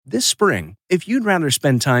This spring, if you'd rather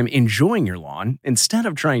spend time enjoying your lawn instead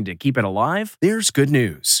of trying to keep it alive, there's good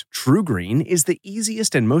news. True Green is the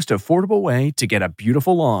easiest and most affordable way to get a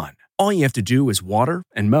beautiful lawn. All you have to do is water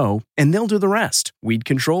and mow, and they'll do the rest. Weed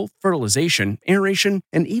control, fertilization, aeration,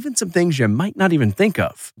 and even some things you might not even think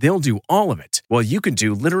of. They'll do all of it, while you can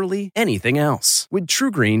do literally anything else. With True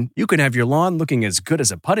Green, you can have your lawn looking as good as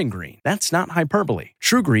a putting green. That's not hyperbole.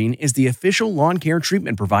 True Green is the official lawn care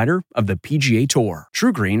treatment provider of the PGA Tour.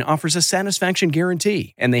 True Green offers a satisfaction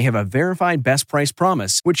guarantee, and they have a verified best price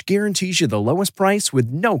promise, which guarantees you the lowest price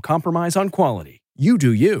with no compromise on quality. You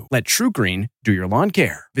do you. Let True Green do your lawn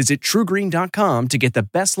care. Visit truegreen.com to get the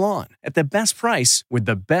best lawn at the best price with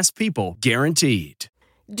the best people guaranteed.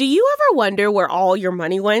 Do you ever wonder where all your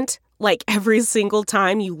money went? Like every single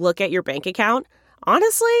time you look at your bank account?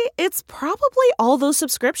 Honestly, it's probably all those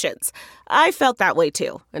subscriptions. I felt that way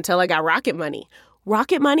too, until I got Rocket Money.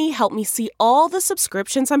 Rocket Money helped me see all the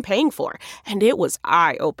subscriptions I'm paying for, and it was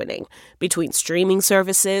eye-opening. Between streaming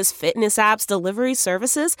services, fitness apps, delivery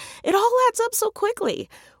services, it all adds up so quickly.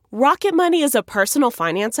 Rocket Money is a personal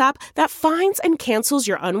finance app that finds and cancels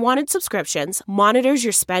your unwanted subscriptions, monitors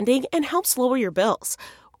your spending, and helps lower your bills.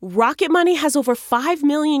 Rocket Money has over 5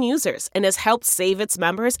 million users and has helped save its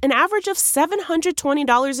members an average of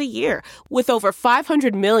 $720 a year, with over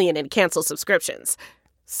 500 million in canceled subscriptions.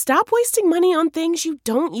 Stop wasting money on things you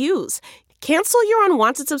don't use. Cancel your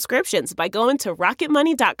unwanted subscriptions by going to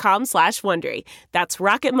rocketmoney.com/Wondery. That's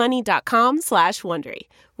rocketmoney.com/Wondery.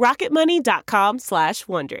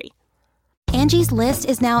 rocketmoney.com/Wondery. Angie's List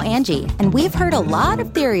is now Angie, and we've heard a lot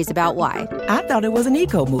of theories about why. I thought it was an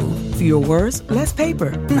eco move. Fewer words, less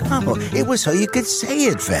paper. No, it was so you could say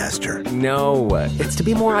it faster. No, it's to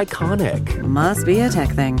be more iconic. Must be a tech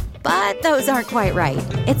thing. But those aren't quite right.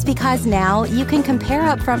 It's because now you can compare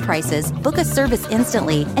upfront prices, book a service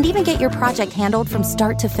instantly, and even get your project handled from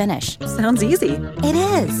start to finish. Sounds easy. It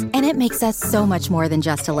is, and it makes us so much more than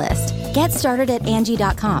just a list. Get started at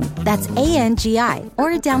Angie.com. That's ANGI,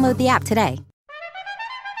 or download the app today.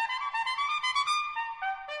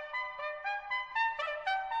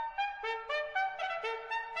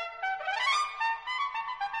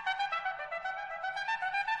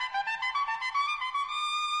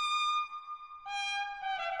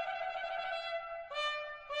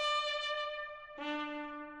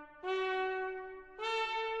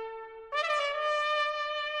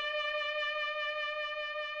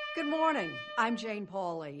 Good morning. I'm Jane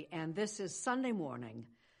Pauley, and this is Sunday Morning.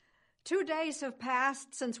 2 days have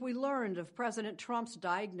passed since we learned of President Trump's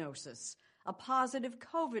diagnosis, a positive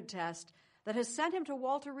COVID test that has sent him to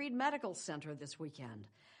Walter Reed Medical Center this weekend.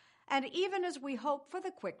 And even as we hope for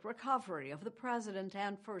the quick recovery of the President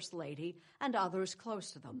and First Lady and others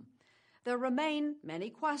close to them, there remain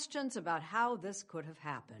many questions about how this could have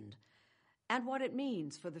happened and what it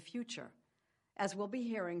means for the future, as we'll be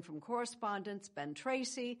hearing from correspondents Ben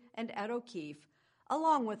Tracy and Ed O'Keefe,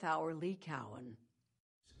 along with our Lee Cowan.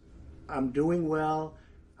 I'm doing well.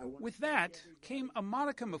 With that came a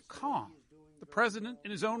modicum of calm. The president,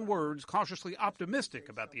 in his own words, cautiously optimistic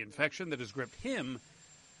about the infection that has gripped him,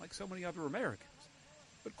 like so many other Americans.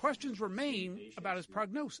 But questions remain about his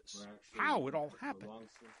prognosis, how it all happened,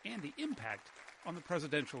 and the impact on the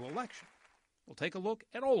presidential election. We'll take a look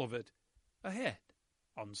at all of it ahead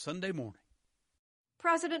on Sunday Morning.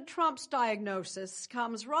 President Trump's diagnosis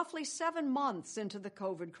comes roughly 7 months into the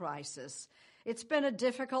COVID crisis. It's been a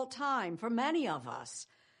difficult time for many of us,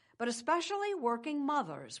 but especially working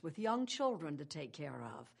mothers with young children to take care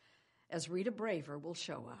of, as Rita Braver will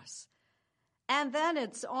show us. And then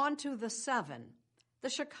it's on to the 7, the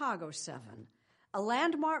Chicago 7, a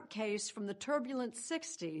landmark case from the turbulent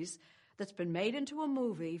 60s that's been made into a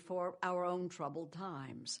movie for our own troubled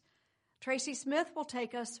times. Tracy Smith will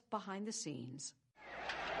take us behind the scenes.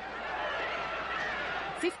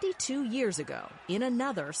 52 years ago, in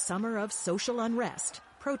another summer of social unrest,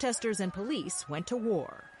 protesters and police went to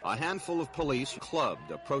war. A handful of police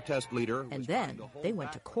clubbed a protest leader. And then they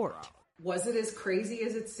went to court. Was it as crazy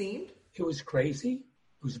as it seemed? It was crazy.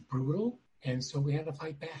 It was brutal. And so we had to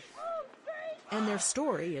fight back. And their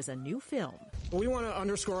story is a new film. We want to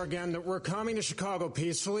underscore again that we're coming to Chicago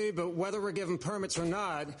peacefully, but whether we're given permits or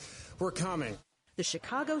not, we're coming. The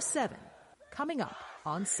Chicago 7, coming up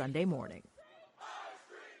on Sunday Morning.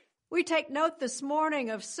 We take note this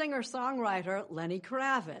morning of singer-songwriter Lenny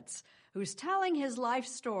Kravitz, who's telling his life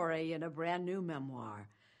story in a brand new memoir.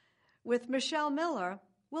 With Michelle Miller,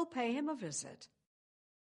 we'll pay him a visit.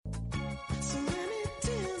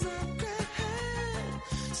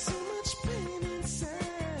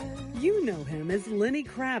 You know him as Lenny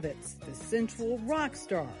Kravitz, the sensual rock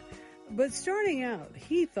star. But starting out,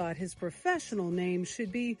 he thought his professional name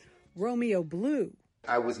should be Romeo Blue.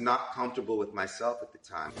 I was not comfortable with myself at the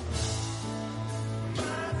time.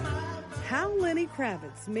 How Lenny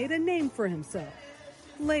Kravitz made a name for himself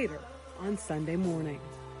later on Sunday morning.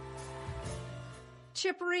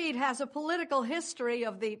 Chip Reed has a political history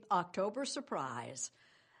of the October surprise.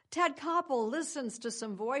 Ted Koppel listens to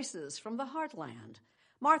some voices from the heartland.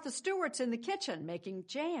 Martha Stewart's in the kitchen making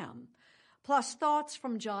jam, plus thoughts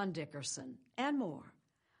from John Dickerson and more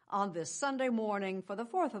on this Sunday morning for the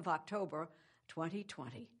 4th of October,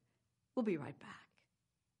 2020. We'll be right back.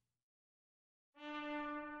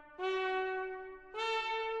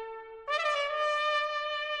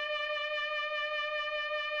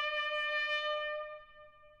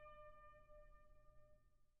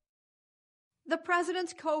 The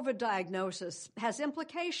president's COVID diagnosis has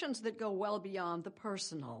implications that go well beyond the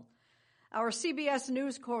personal. Our CBS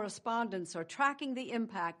News correspondents are tracking the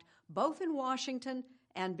impact both in Washington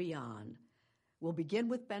and beyond. We'll begin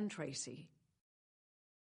with Ben Tracy.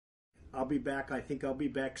 I'll be back. I think I'll be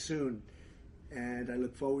back soon. And I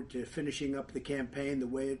look forward to finishing up the campaign the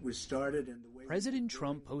way it was started. And the way President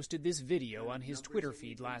Trump posted this video on his Twitter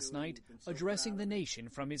feed last night, addressing the nation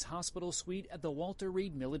from his hospital suite at the Walter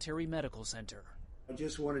Reed Military Medical Center. I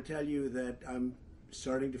just want to tell you that I'm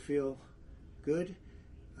starting to feel good.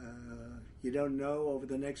 You don't know over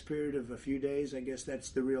the next period of a few days. I guess that's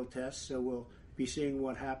the real test. So we'll be seeing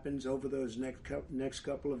what happens over those next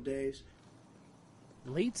couple of days.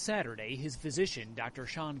 Late Saturday, his physician, Dr.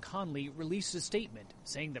 Sean Conley, released a statement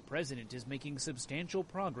saying the president is making substantial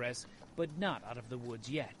progress, but not out of the woods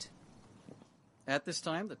yet. At this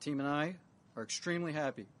time, the team and I are extremely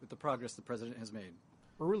happy with the progress the president has made.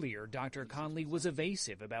 Earlier, Dr. Conley was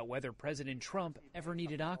evasive about whether President Trump ever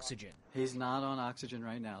needed oxygen. He's not on oxygen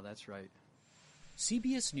right now, that's right.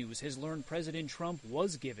 CBS News has learned President Trump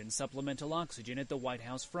was given supplemental oxygen at the White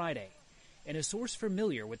House Friday, and a source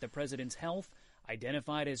familiar with the president's health,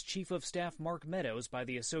 identified as Chief of Staff Mark Meadows by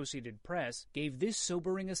the Associated Press, gave this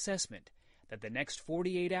sobering assessment that the next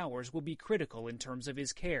 48 hours will be critical in terms of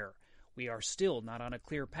his care. We are still not on a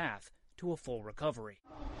clear path to a full recovery.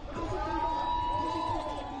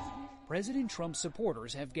 President Trump's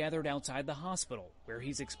supporters have gathered outside the hospital, where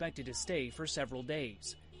he's expected to stay for several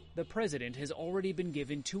days. The president has already been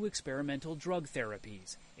given 2 experimental drug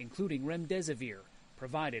therapies, including remdesivir,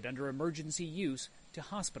 provided under emergency use to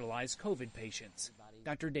hospitalized COVID patients.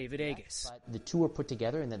 Dr. David Agus. The 2 are put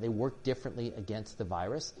together and that they work differently against the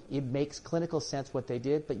virus. It makes clinical sense what they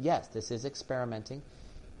did, but yes, this is experimenting.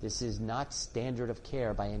 This is not standard of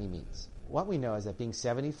care by any means. What we know is that being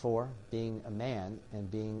 74, being a man, and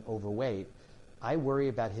being overweight, I worry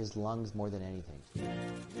about his lungs more than anything.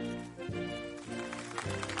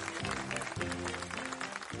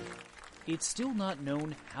 It's still not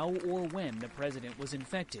known how or when the president was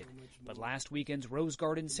infected, but last weekend's Rose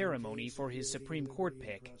Garden ceremony for his Supreme Court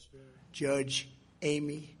pick, Judge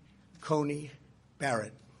Amy Coney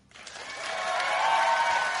Barrett,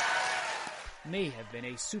 may have been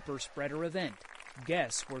a super spreader event.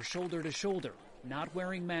 Guests were shoulder to shoulder, not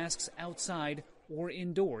wearing masks outside or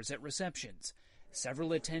indoors at receptions. Several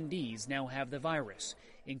attendees now have the virus,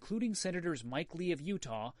 including Senators Mike Lee of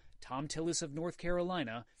Utah, Tom Tillis of North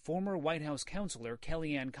Carolina, former White House counselor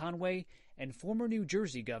Kellyanne Conway, and former New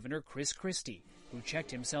Jersey Governor Chris Christie, who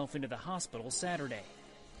checked himself into the hospital Saturday.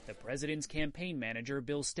 The president's campaign manager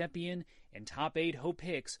Bill Stepien and top aide Hope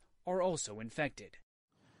Hicks are also infected.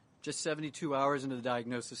 Just 72 hours into the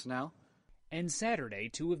diagnosis now. And Saturday,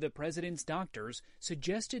 2 of the president's doctors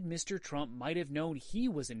suggested Mr. Trump might have known he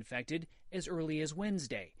was infected as early as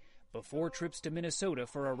Wednesday, before trips to Minnesota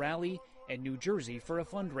for a rally and New Jersey for a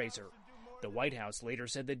fundraiser. The White House later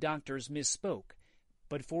said the doctors misspoke.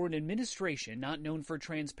 But for an administration not known for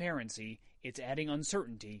transparency, it's adding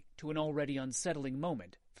uncertainty to an already unsettling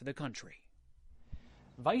moment for the country.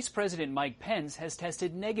 Vice President Mike Pence has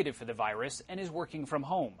tested negative for the virus and is working from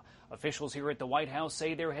home. Officials here at the White House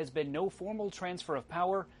say there has been no formal transfer of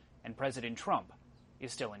power, and President Trump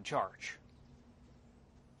is still in charge.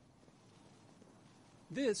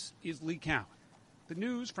 This is Lee Cowan. The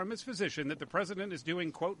news from his physician that the president is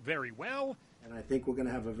doing, quote, very well. And I think we're going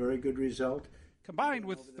to have a very good result. Combined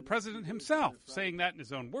with the president himself saying that in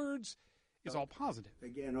his own words is all positive.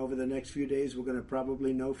 Again, over the next few days, we're going to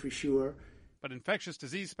probably know for sure. But infectious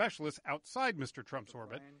disease specialists outside Mr. Trump's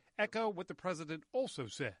orbit echo what the president also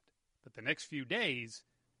said, that the next few days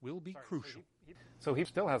will be crucial. So he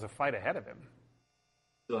still has a fight ahead of him.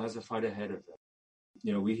 Still has a fight ahead of him.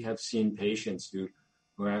 You know, we have seen patients who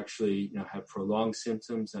actually, have prolonged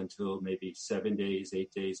symptoms until maybe 7 days,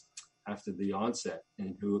 8 days after the onset,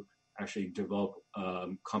 and who actually develop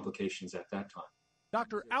complications at that time.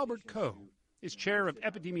 Dr. Albert Coe is chair of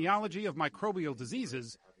epidemiology of microbial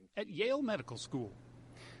diseases at Yale Medical School.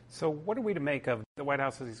 So what are we to make of the White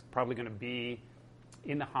House? Is probably going to be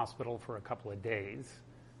in the hospital for a couple of days.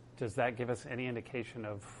 Does that give us any indication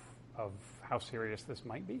of how serious this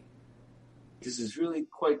might be? This is really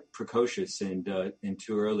quite precocious and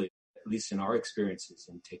too early, at least in our experiences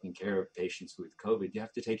in taking care of patients with COVID. You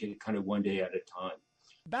have to take it kind of one day at a time.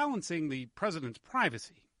 Balancing the president's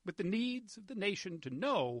privacy with the needs of the nation to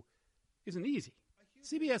know isn't easy.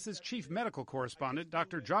 CBS's chief medical correspondent,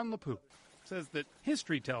 Dr. John LaPook, says that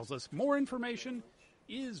history tells us more information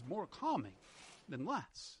is more calming than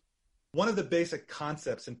less. One of the basic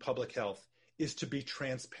concepts in public health is to be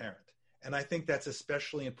transparent. And I think that's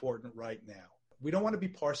especially important right now. We don't want to be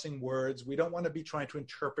parsing words. We don't want to be trying to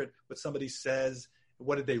interpret what somebody says.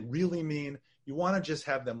 What did they really mean? You want to just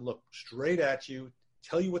have them look straight at you,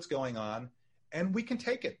 tell you what's going on, and we can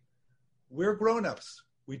take it. We're grown-ups.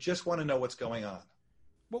 We just want to know what's going on.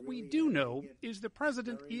 What we do know is the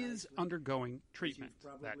president is undergoing treatment.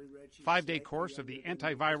 That 5-day course of the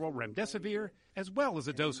antiviral remdesivir, as well as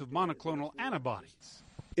a dose of monoclonal antibodies.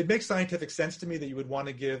 It makes scientific sense to me that you would want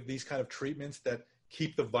to give these kind of treatments that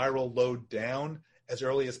keep the viral load down as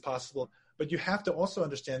early as possible. But you have to also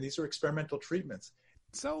understand these are experimental treatments.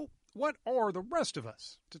 So what are the rest of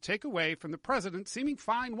us to take away from the president seeming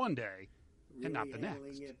fine one day and not the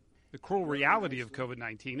next? The cruel reality of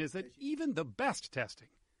COVID-19 is that even the best testing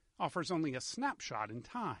offers only a snapshot in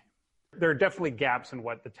time. There are definitely gaps in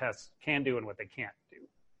what the tests can do and what they can't do.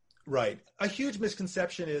 Right. A huge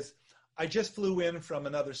misconception is, I just flew in from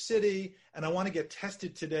another city and I want to get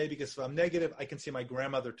tested today because if I'm negative, I can see my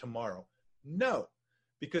grandmother tomorrow. No,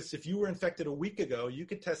 because if you were infected a week ago, you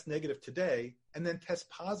could test negative today and then test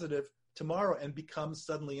positive tomorrow and become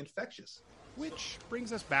suddenly infectious. Which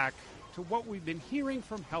brings us back to what we've been hearing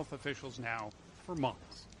from health officials now for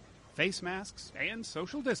months. Face masks and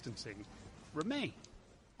social distancing remain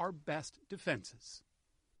our best defenses.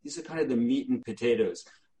 These are kind of the meat and potatoes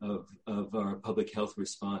of our public health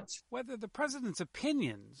response. Whether the president's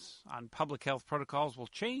opinions on public health protocols will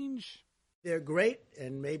change? They're great,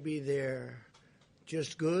 and maybe they're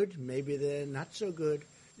just good, maybe they're not so good.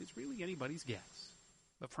 It's really anybody's guess.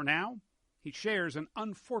 But for now, he shares an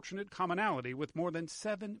unfortunate commonality with more than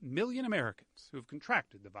 7 million Americans who have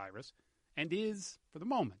contracted the virus and is, for the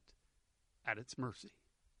moment, at its mercy.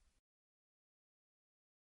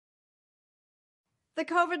 The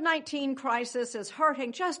COVID-19 crisis is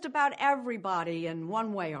hurting just about everybody in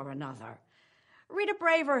one way or another. Rita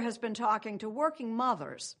Braver has been talking to working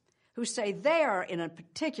mothers who say they're in a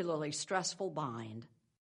particularly stressful bind.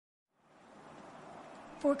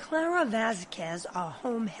 For Clara Vasquez, a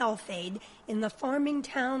home health aide in the farming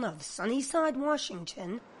town of Sunnyside,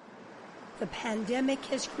 Washington, the pandemic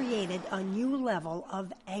has created a new level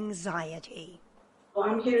of anxiety. Well,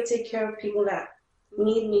 I'm here to take care of people that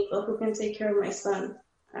need me, but who can take care of my son?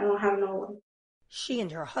 I don't have no one. She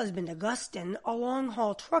and her husband, Augustin, a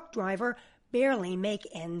long-haul truck driver, barely make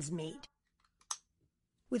ends meet.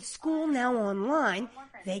 With school now online,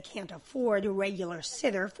 they can't afford a regular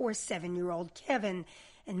sitter for 7-year-old Kevin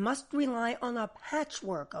and must rely on a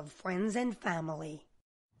patchwork of friends and family.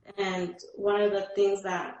 And one of the things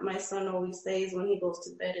that my son always says when he goes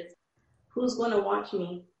to bed is, who's going to watch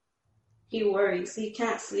me? He worries. He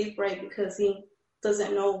can't sleep right because he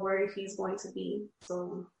doesn't know where he's going to be.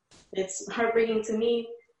 So it's heartbreaking to me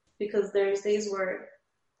because there's days where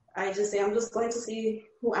I just say, I'm just going to see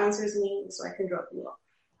who answers me so I can drop you off.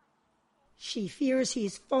 She fears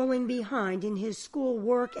he's falling behind in his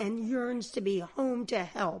schoolwork and yearns to be home to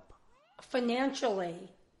help.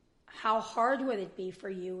 Financially, how hard would it be for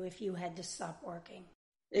you if you had to stop working?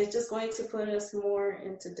 It's just going to put us more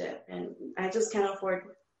into debt, and I just can't afford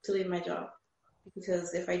to leave my job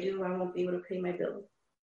because if I do, I won't be able to pay my bill.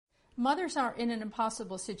 Mothers are in an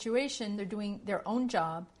impossible situation. They're doing their own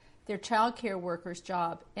job, their child care worker's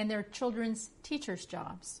job, and their children's teachers'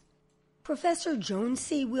 jobs. Professor Joan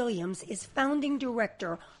C. Williams is founding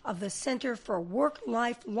director of the Center for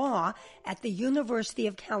Work-Life Law at the University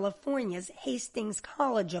of California's Hastings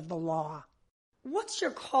College of the Law. What's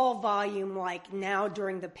your call volume like now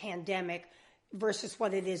during the pandemic versus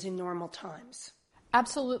what it is in normal times?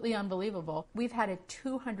 Absolutely unbelievable. We've had a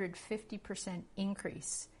 250%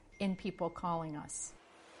 increase in people calling us.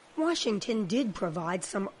 Washington did provide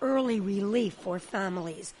some early relief for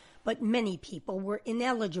families, but many people were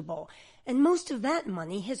ineligible, and most of that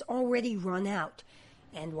money has already run out.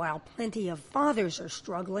 And while plenty of fathers are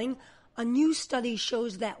struggling, a new study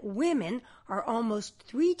shows that women are almost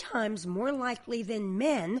 3 times more likely than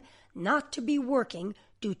men not to be working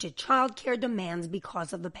due to childcare demands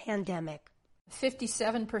because of the pandemic.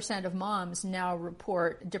 57% of moms now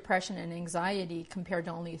report depression and anxiety compared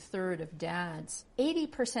to only a third of dads.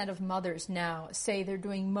 80% of mothers now say they're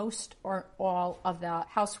doing most or all of the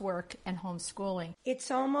housework and homeschooling.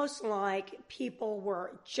 It's almost like people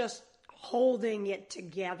were just holding it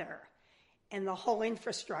together and the whole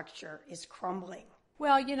infrastructure is crumbling.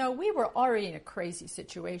 Well, you know, we were already in a crazy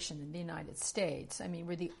situation in the United States. I mean,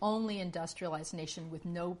 we're the only industrialized nation with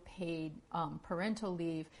no paid parental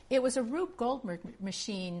leave. It was a Rube Goldberg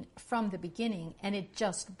machine from the beginning, and it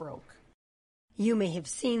just broke. You may have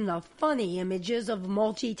seen the funny images of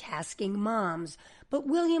multitasking moms, but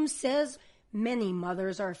Williams says many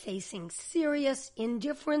mothers are facing serious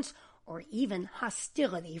indifference or even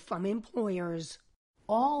hostility from employers.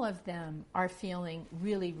 All of them are feeling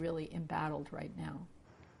really, really embattled right now.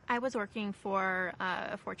 I was working for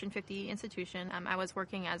a Fortune 50 institution. I was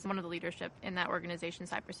working as one of the leadership in that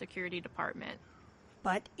organization's cybersecurity department.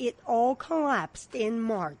 But it all collapsed in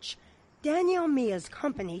March. Danielle Mia's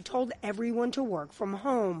company told everyone to work from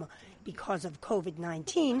home. Because of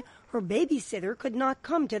COVID-19, her babysitter could not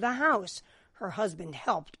come to the house. Her husband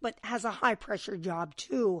helped, but has a high-pressure job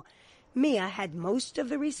too. Mia had most of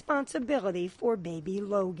the responsibility for baby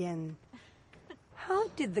Logan. How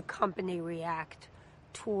did the company react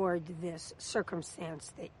toward this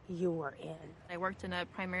circumstance that you were in? I worked in a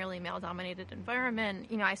primarily male-dominated environment.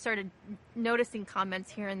 You know, I started noticing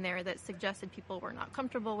comments here and there that suggested people were not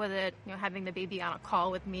comfortable with it. You know, having the baby on a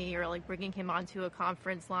call with me or like bringing him onto a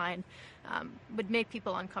conference line would make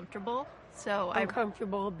people uncomfortable. So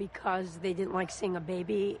uncomfortable because they didn't like seeing a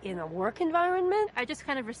baby in a work environment? I just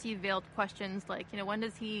kind of received veiled questions like, you know, when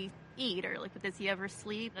does he eat or like, does he ever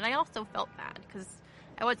sleep? And I also felt bad because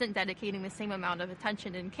I wasn't dedicating the same amount of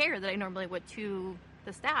attention and care that I normally would to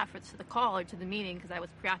the staff or to the call or to the meeting because I was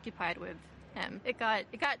preoccupied with him. It got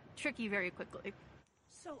tricky very quickly.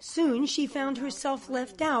 Soon she found herself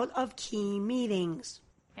left out of key meetings.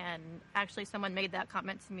 And actually someone made that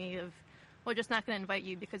comment to me of, we're just not going to invite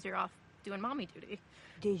you because you're off doing mommy duty.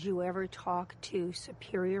 Did you ever talk to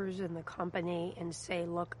superiors in the company and say,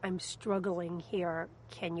 look, I'm struggling here.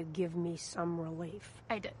 Can you give me some relief?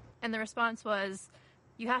 I did. And the response was,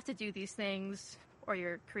 you have to do these things or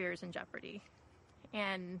your career is in jeopardy.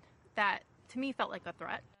 And that, to me, felt like a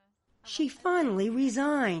threat. She finally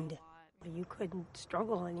resigned. You couldn't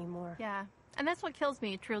struggle anymore. Yeah. And that's what kills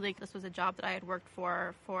me, truly. This was a job that I had worked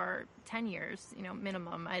for 10 years, you know,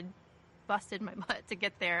 minimum. I'd busted my butt to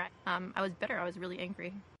get there. I was bitter. I was really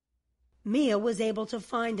angry. Mia was able to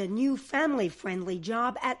find a new family-friendly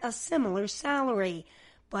job at a similar salary,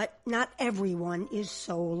 but not everyone is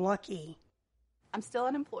so lucky. I'm still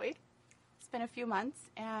unemployed. It's been a few months,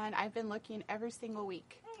 and I've been looking every single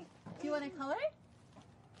week. Hey, do you want to color?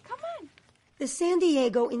 Come on. The San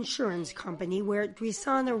Diego insurance company where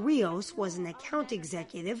Drisana Rios was an account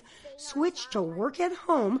executive switched to work at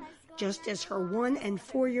home just as her 1- and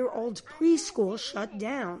 4-year-old's preschool shut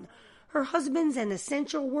down. Her husband's an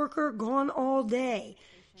essential worker gone all day.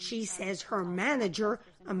 She says her manager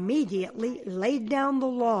immediately laid down the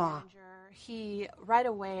law. He right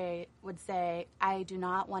away would say, I do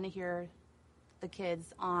not want to hear the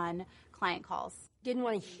kids on client calls. Didn't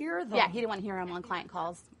want to hear them? Yeah, he didn't want to hear them on client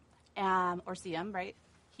calls or see them, right?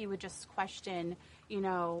 He would just question, you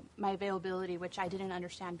know, my availability, which I didn't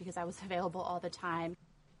understand because I was available all the time.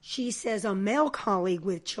 She says a male colleague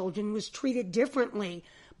with children was treated differently,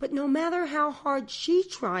 but no matter how hard she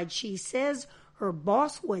tried, she says her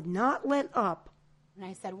boss would not let up. And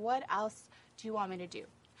I said, what else do you want me to do?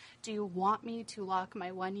 Do you want me to lock my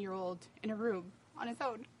 1-year-old in a room on his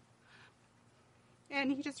own?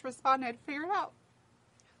 And he just responded, figure it out.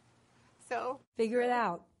 So. Figure it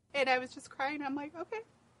out. And I was just crying. I'm like, okay.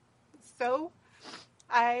 So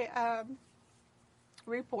I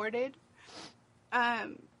reported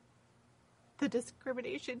the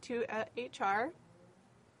discrimination to HR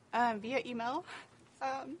via email.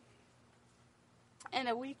 And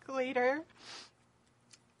a week later,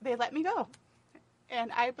 they let me go.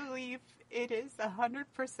 And I believe it is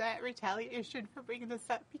 100% retaliation for bringing this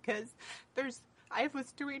up because I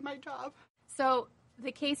was doing my job. So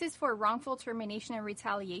the case is for wrongful termination and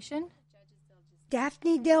retaliation.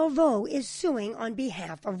 Daphne Delvaux is suing on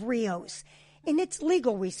behalf of Rios. In its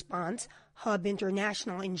legal response, Hub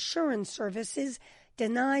International Insurance Services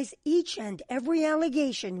denies each and every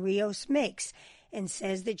allegation Rios makes and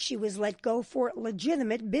says that she was let go for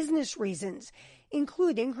legitimate business reasons,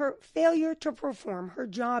 including her failure to perform her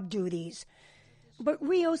job duties. But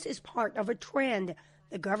Rios is part of a trend.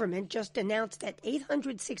 The government just announced that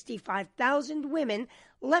 865,000 women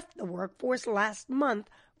left the workforce last month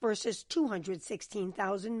versus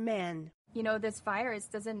 216,000 men. You know, this virus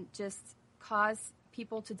doesn't just cause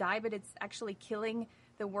people to die, but it's actually killing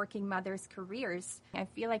the working mothers' careers. I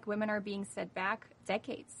feel like women are being set back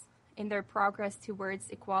decades in their progress towards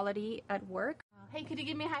equality at work. Hey, could you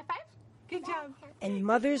give me a high five? Good job. And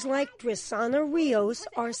mothers like Drisana Rios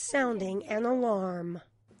are sounding an alarm.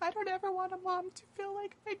 I don't ever want a mom to feel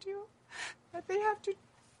like I do, that they have to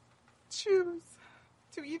choose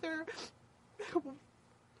to either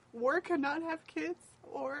work and not have kids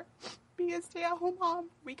or be a stay-at-home mom.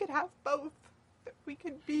 We could have both. We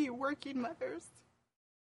could be working mothers.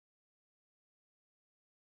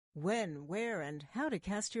 When, where, and how to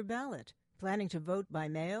cast your ballot. Planning to vote by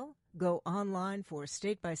mail? Go online for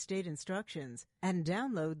state-by-state instructions and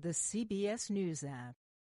download the CBS News app.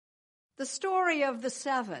 The story of the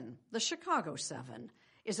Seven, the Chicago Seven,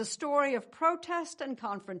 is a story of protest and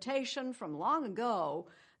confrontation from long ago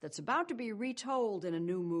that's about to be retold in a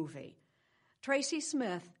new movie. Tracy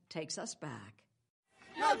Smith takes us back.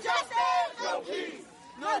 No justice, no peace.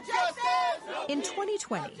 No justice, no peace. In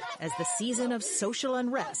 2020, as the season of social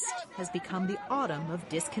unrest has become the autumn of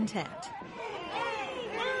discontent,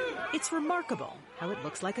 it's remarkable how it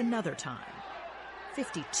looks like another time,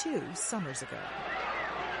 52 summers ago.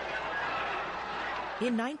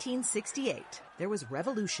 In 1968, there was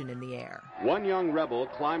revolution in the air. One young rebel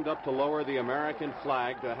climbed up to lower the American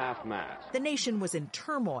flag to half-mast. The nation was in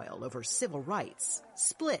turmoil over civil rights,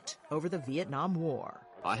 split over the Vietnam War.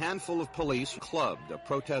 A handful of police clubbed a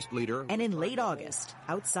protest leader. And in late August,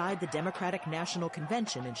 outside the Democratic National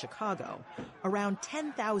Convention in Chicago, around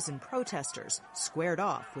 10,000 protesters squared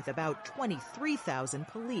off with about 23,000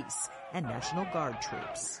 police and National Guard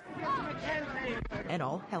troops. And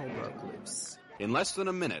all hell broke loose. In less than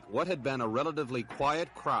a minute, what had been a relatively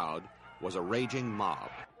quiet crowd was a raging mob.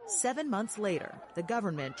 7 months later, the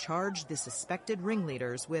government charged the suspected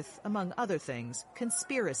ringleaders with, among other things,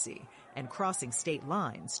 conspiracy and crossing state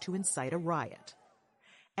lines to incite a riot.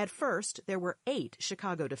 At first, there were 8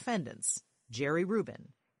 Chicago defendants: Jerry Rubin,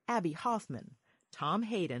 Abby Hoffman, Tom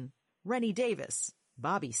Hayden, Rennie Davis,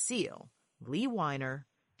 Bobby Seale, Lee Weiner,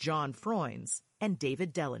 John Froines, and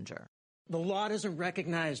David Dellinger. The law doesn't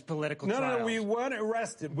recognize political trials. No, we weren't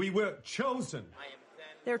arrested. We were chosen.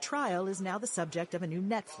 Their trial is now the subject of a new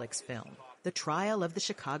Netflix film, The Trial of the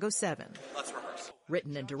Chicago Seven. Let's rehearse.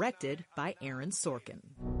 Written and directed by Aaron Sorkin.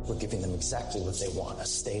 We're giving them exactly what they want, a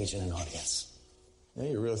stage and an audience. Yeah,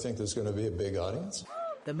 you really think there's going to be a big audience?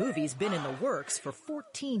 The movie's been in the works for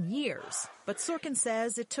 14 years, but Sorkin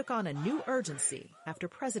says it took on a new urgency after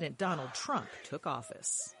President Donald Trump took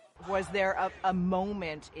office. Was there a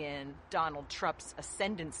moment in Donald Trump's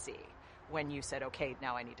ascendancy when you said, okay,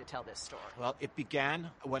 now I need to tell this story? Well, it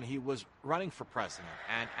began when he was running for president,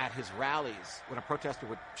 and at his rallies, when a protester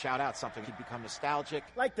would shout out something, he'd become nostalgic.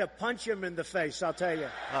 Like to punch him in the face, I'll tell you.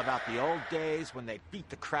 About the old days when they beat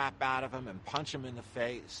the crap out of him and punch him in the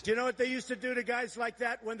face. Do you know what they used to do to guys like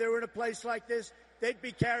that when they were in a place like this? They'd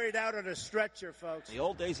be carried out on a stretcher, folks. The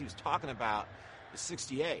old days he was talking about is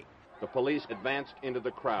 68. The police advanced into the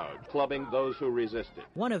crowd, clubbing those who resisted.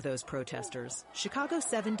 One of those protesters, Chicago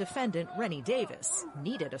 7 defendant Rennie Davis,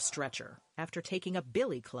 needed a stretcher after taking a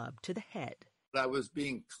billy club to the head. I was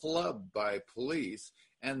being clubbed by police,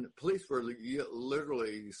 and police were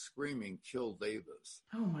literally screaming, "Kill Davis."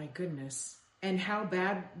 Oh, my goodness. And how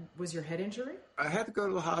bad was your head injury? I had to go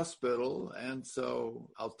to the hospital, and so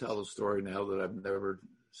I'll tell a story now that I've never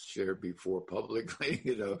shared before publicly.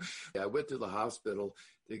 I went to the hospital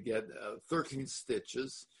to get 13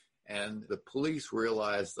 stitches, and the police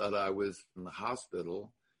realized that I was in the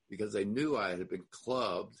hospital because they knew I had been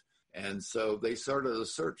clubbed, and so they started a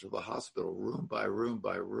search of the hospital room by room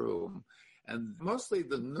by room. And mostly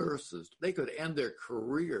the nurses, they could end their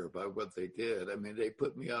career by what they did. I mean, they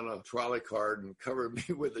put me on a trolley cart and covered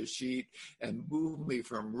me with a sheet and moved me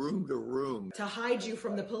from room to room. To hide you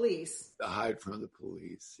from the police. To hide from the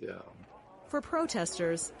police, yeah. For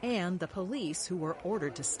protesters and the police who were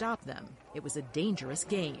ordered to stop them, it was a dangerous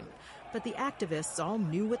game. But the activists all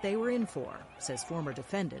knew what they were in for, says former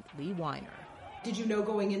defendant Lee Weiner. Did you know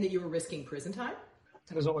going in that you were risking prison time?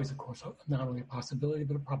 That was always, of course, not only a possibility,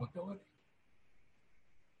 but a probability.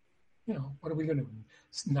 What are we going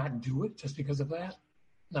to not do it just because of that?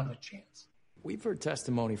 Not a chance. We've heard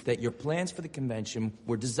testimony that your plans for the convention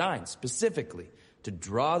were designed specifically to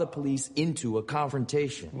draw the police into a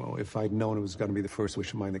confrontation. Well, if I'd known it was going to be the first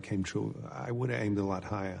wish of mine that came true, I would have aimed a lot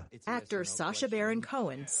higher. Actor Sacha Baron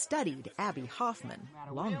Cohen studied Abby Hoffman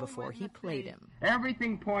long before he played him.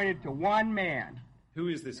 Everything pointed to one man, Who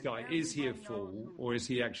is this guy? Is he a fool, or is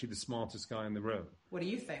he actually the smartest guy in the room? What do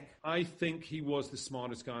you think? I think he was the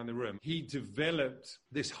smartest guy in the room. He developed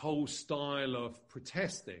this whole style of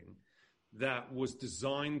protesting that was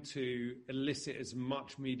designed to elicit as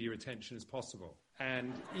much media attention as possible.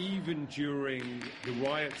 And even during the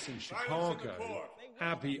riots in Chicago,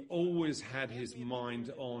 Abbey always had his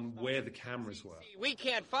mind on where the cameras were. We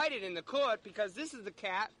can't fight it in the court because this is the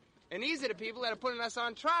cat, and these are the people that are putting us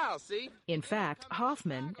on trial, see? In fact,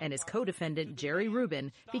 Hoffman and his co-defendant Jerry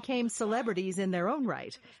Rubin became celebrities in their own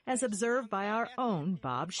right, as observed by our own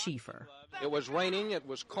Bob Schieffer. It was raining, it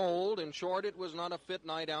was cold, in short, it was not a fit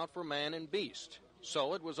night out for man and beast.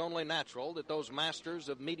 So it was only natural that those masters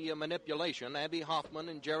of media manipulation, Abbie Hoffman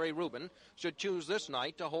and Jerry Rubin, should choose this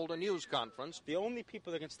night to hold a news conference. The only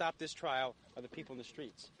people that can stop this trial are the people in the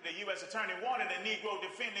streets. The U.S. Attorney wanted the Negro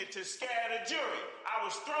defendant to scare the jury. I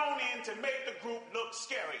was thrown in to make the group look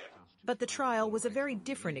scarier. But the trial was a very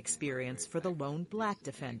different experience for the lone black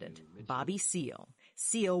defendant, Bobby Seale.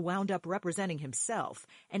 Seale wound up representing himself,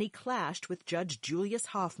 and he clashed with Judge Julius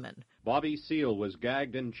Hoffman. Bobby Seale was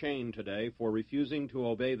gagged and chained today for refusing to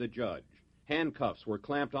obey the judge. Handcuffs were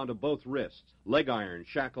clamped onto both wrists, leg irons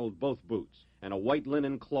shackled both boots, and a white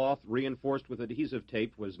linen cloth reinforced with adhesive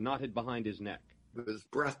tape was knotted behind his neck. It was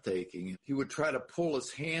breathtaking. He would try to pull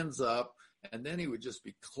his hands up, and then he would just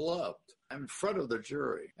be clubbed in front of the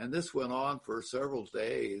jury. And this went on for several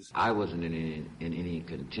days. I wasn't in any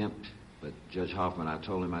contempt. But Judge Hoffman, I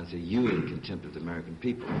told him, I said, you in contempt of the American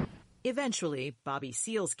people. Eventually, Bobby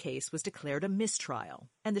Seale's case was declared a mistrial,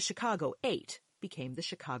 and the Chicago 8 became the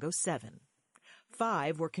Chicago 7.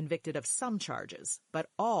 5 were convicted of some charges,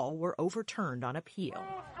 but all were overturned on appeal.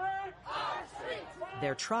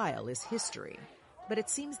 Their trial is history, but it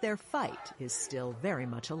seems their fight is still very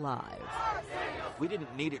much alive. We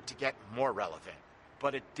didn't need it to get more relevant,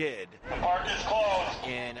 but it did. The park is closed.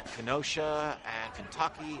 In Kenosha and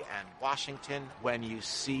Kentucky and Washington, when you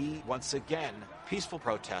see, once again, peaceful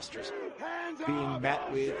protesters being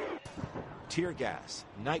met with tear gas,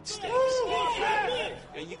 nightsticks.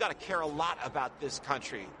 You got to care a lot about this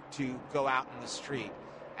country to go out in the street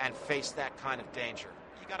and face that kind of danger.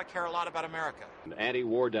 You got to care a lot about America.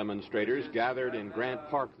 Anti-war demonstrators gathered in Grant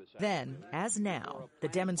Park this afternoon. Then, as now, the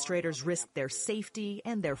demonstrators risked their safety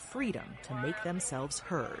and their freedom to make themselves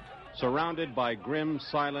heard. Surrounded by grim,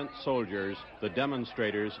 silent soldiers, the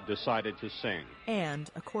demonstrators decided to sing. And,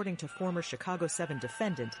 according to former Chicago 7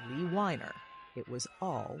 defendant Lee Weiner, it was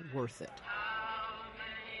all worth it.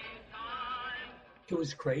 It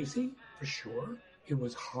was crazy, for sure. It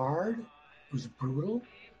was hard. It was brutal.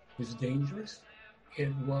 It was dangerous.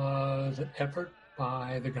 It was an effort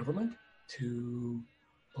by the government to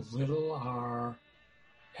belittle our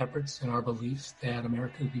efforts and our beliefs that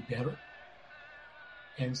America would be better.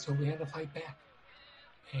 And so we had to fight back.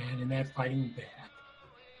 And in that fighting back,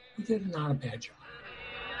 we did not a bad job.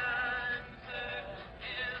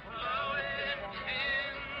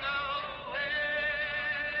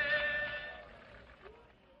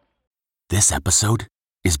 This episode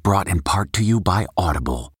is brought in part to you by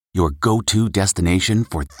Audible, your go-to destination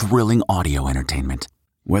for thrilling audio entertainment.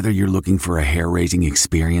 Whether you're looking for a hair-raising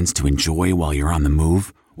experience to enjoy while you're on the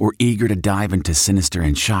move, or eager to dive into sinister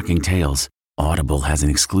and shocking tales, Audible has an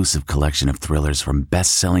exclusive collection of thrillers from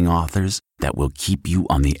best-selling authors that will keep you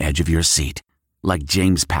on the edge of your seat. Like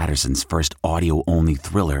James Patterson's first audio-only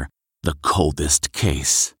thriller, The Coldest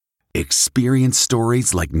Case. Experience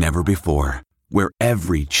stories like never before, where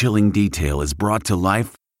every chilling detail is brought to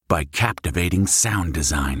life by captivating sound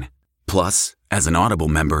design. Plus, as an Audible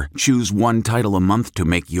member, choose one title a month to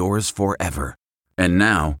make yours forever. And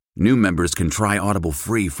now, new members can try Audible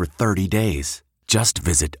free for 30 days. Just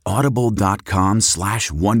visit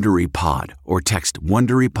audible.com/WonderyPod or text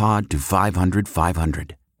WonderyPod to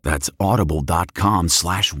 500-500. That's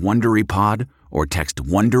audible.com/WonderyPod or text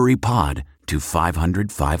WonderyPod to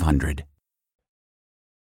 500-500.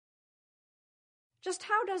 Just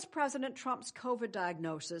how does President Trump's COVID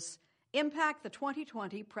diagnosis impact the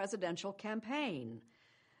 2020 presidential campaign?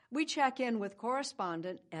 We check in with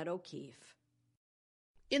correspondent Ed O'Keefe.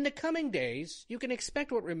 In the coming days, you can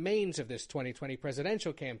expect what remains of this 2020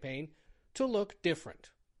 presidential campaign to look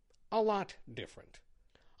different. A lot different.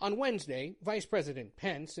 On Wednesday, Vice President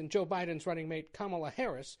Pence and Joe Biden's running mate Kamala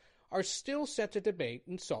Harris are still set to debate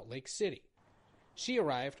in Salt Lake City. She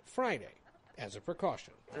arrived Friday as a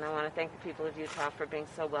precaution. And I want to thank the people of Utah for being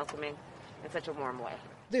so welcoming in such a warm way.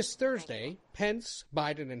 This Thursday, Pence,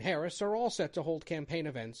 Biden, and Harris are all set to hold campaign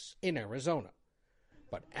events in Arizona.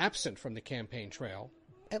 But absent from the campaign trail,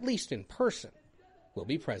 at least in person, will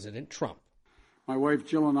be President Trump. My wife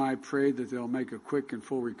Jill and I prayed that they'll make a quick and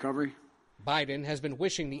full recovery. Biden has been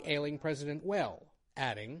wishing the ailing president well,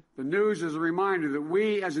 adding, "The news is a reminder that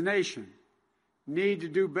we as a nation need to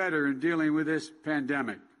do better in dealing with this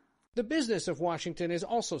pandemic." The business of Washington is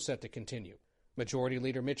also set to continue. Majority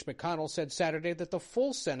Leader Mitch McConnell said Saturday that the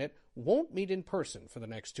full Senate won't meet in person for the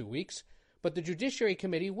next 2 weeks, but the Judiciary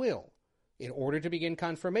Committee will, in order to begin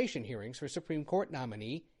confirmation hearings for Supreme Court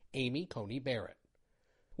nominee Amy Coney Barrett.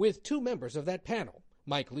 With 2 members of that panel,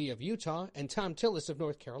 Mike Lee of Utah and Tom Tillis of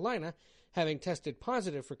North Carolina, having tested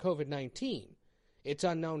positive for COVID-19, it's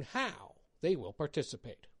unknown how they will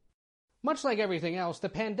participate. Much like everything else, the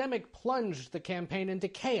pandemic plunged the campaign into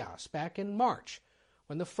chaos back in March,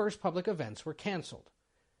 when the first public events were canceled.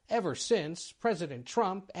 Ever since, President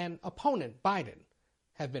Trump and opponent Biden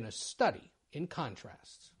have been a study in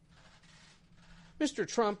contrasts. Mr.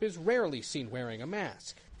 Trump is rarely seen wearing a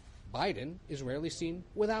mask. Biden is rarely seen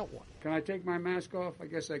without one. Can I take my mask off? I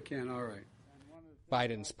guess I can. All right.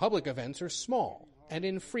 Biden's public events are small and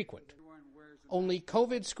infrequent. Only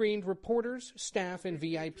COVID-screened reporters, staff, and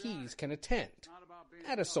VIPs can attend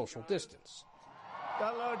at a social distance.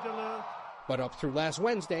 Hello, Duluth. But up through last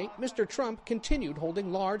Wednesday, Mr. Trump continued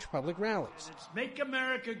holding large public rallies. Let's make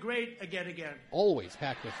America great again. Always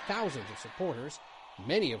packed with thousands of supporters,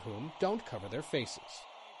 many of whom don't cover their faces.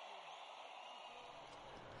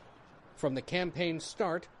 From the campaign's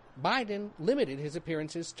start, Biden limited his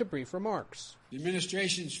appearances to brief remarks. The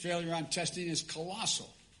administration's failure on testing is colossal,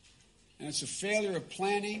 and it's a failure of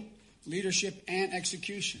planning, leadership, and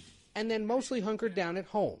execution. And then mostly hunkered down at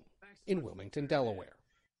home in Wilmington, Delaware.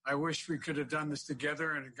 I wish we could have done this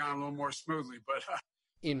together and it gone a little more smoothly, but...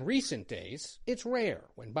 In recent days, it's rare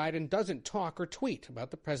when Biden doesn't talk or tweet about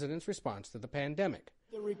the president's response to the pandemic.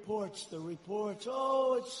 The reports,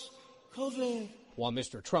 oh, it's COVID. While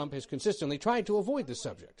Mr. Trump has consistently tried to avoid the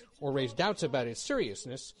subject or raise doubts about its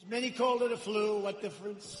seriousness. Many called it a flu, what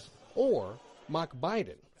difference? Or mock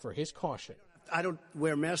Biden for his caution. I don't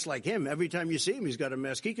wear masks like him. Every time you see him, he's got a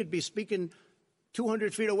mask. He could be speaking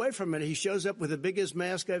 200 feet away from it. He shows up with the biggest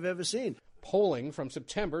mask I've ever seen. Polling from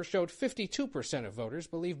September showed 52% of voters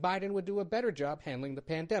believe Biden would do a better job handling the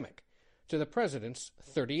pandemic, to the president's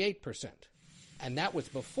 38%. And that was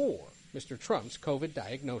before Mr. Trump's COVID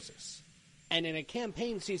diagnosis. And in a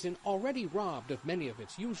campaign season already robbed of many of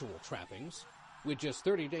its usual trappings, with just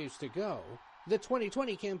 30 days to go, the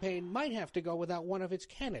 2020 campaign might have to go without one of its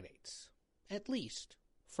candidates, at least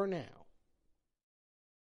for now.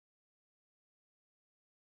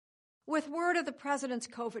 With word of the president's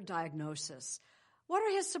COVID diagnosis, what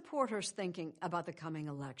are his supporters thinking about the coming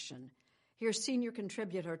election? Here's senior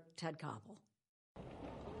contributor Ted Koppel.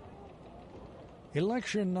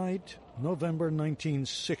 Election night, November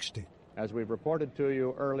 1960. As we've reported to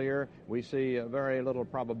you earlier, we see very little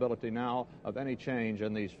probability now of any change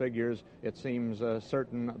in these figures. It seems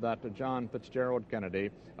certain that John Fitzgerald Kennedy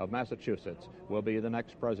of Massachusetts will be the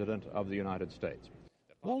next president of the United States.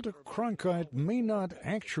 Walter Cronkite may not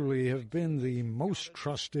actually have been the most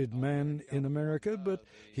trusted man in America, but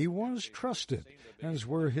he was trusted, as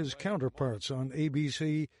were his counterparts on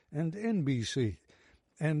ABC and NBC.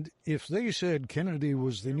 And if they said Kennedy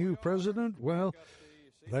was the new president, well,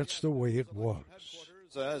 that's the way it was.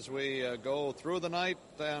 As we go through the night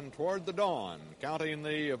and toward the dawn, counting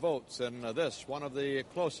the votes in this, one of the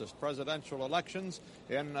closest presidential elections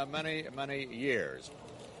in many, many years.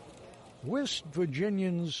 West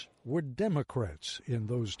Virginians were Democrats in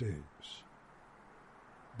those days.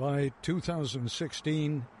 By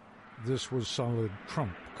 2016, this was solid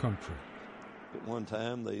Trump country. At one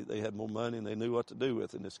time, they had more money and they knew what to do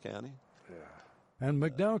with in this county. And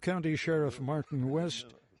McDowell County Sheriff Martin West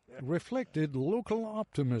reflected local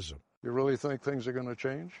optimism. You really think things are going to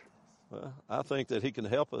change? Well, I think that he can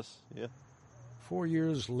help us, yeah. 4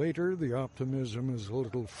 years later, the optimism is a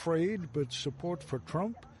little frayed, but support for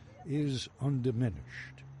Trump is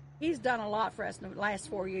undiminished. He's done a lot for us in the last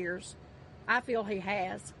 4 years. I feel he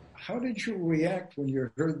has. How did you react when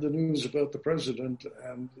you heard the news about the president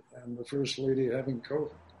and the first lady having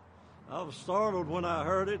COVID? I was startled when I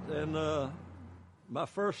heard it, and my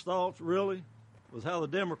first thoughts really was how the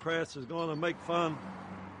Democrats is going to make fun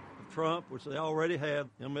of Trump, which they already have.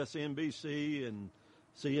 MSNBC and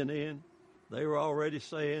CNN, they were already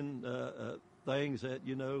saying things that,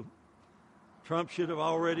 Trump should have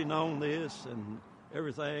already known this and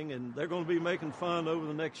everything, and they're going to be making fun over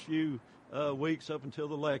the next few weeks up until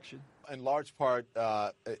the election. In large part,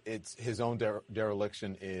 it's his own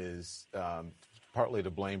dereliction is partly to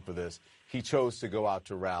blame for this. He chose to go out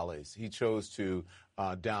to rallies. He chose to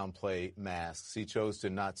downplay masks. He chose to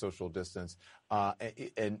not social distance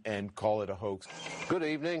and call it a hoax. Good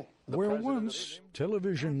evening. Where once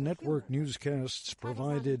television network newscasts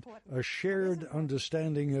provided a shared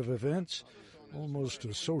understanding of events, almost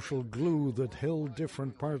a social glue that held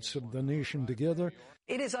different parts of the nation together,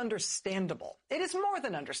 it is understandable. It is more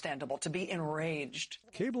than understandable to be enraged.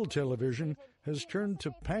 Cable television has turned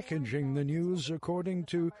to packaging the news according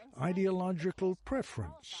to ideological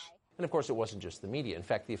preference. And, of course, it wasn't just the media. In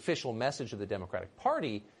fact, the official message of the Democratic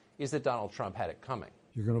Party is that Donald Trump had it coming.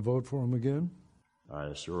 You're going to vote for him again?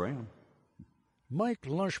 I sure am. Mike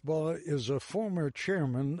Lushbaugh is a former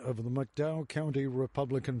chairman of the McDowell County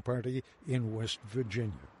Republican Party in West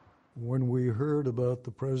Virginia. When we heard about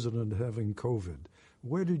the president having COVID,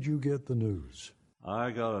 where did you get the news?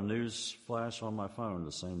 I got a news flash on my phone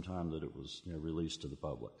the same time that it was released to the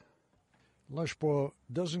public. Lushbaugh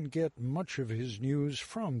doesn't get much of his news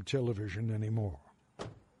from television anymore.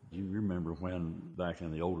 You remember when, back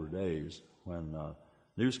in the older days, when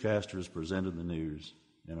newscasters presented the news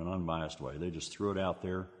in an unbiased way. They just threw it out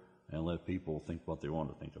there and let people think what they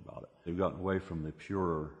wanted to think about it. They've gotten away from the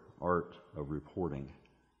pure art of reporting,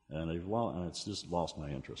 and it's just lost my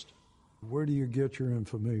interest. Where do you get your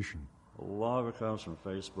information? A lot of it comes from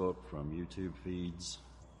Facebook, from YouTube feeds.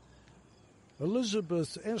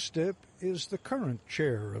 Elizabeth Estep is the current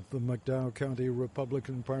chair of the McDowell County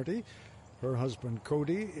Republican Party. Her husband,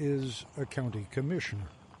 Cody, is a county commissioner.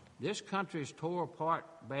 This country's tore apart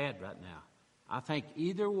bad right now. I think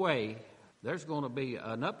either way, there's going to be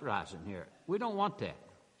an uprising here. We don't want that.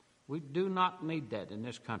 We do not need that in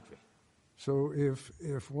this country. So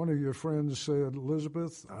if one of your friends said,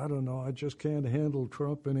 Elizabeth, I don't know, I just can't handle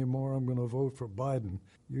Trump anymore, I'm going to vote for Biden,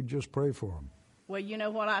 you'd just pray for him. Well, you know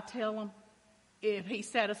what I tell him? If he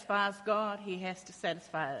satisfies God, he has to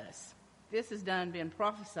satisfy us. This has been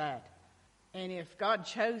prophesied. And if God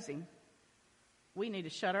chose him, we need to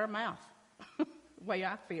shut our mouth, the way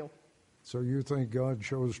I feel. So you think God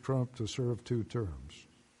chose Trump to serve 2 terms?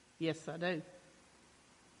 Yes, I do.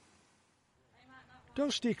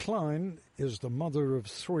 Dusty Klein is the mother of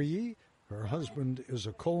 3. Her husband is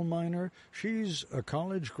a coal miner. She's a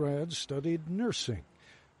college grad, studied nursing.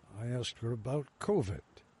 I asked her about COVID.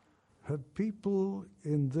 Have people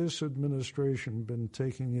in this administration been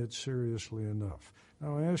taking it seriously enough?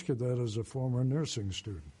 Now, I ask you that as a former nursing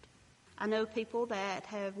student. I know people that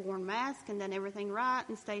have worn masks and done everything right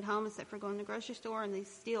and stayed home except for going to the grocery store, and they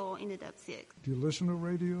still ended up sick. Do you listen to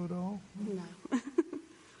radio at all? No.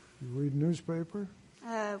 You read newspaper?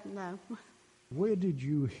 No. Where did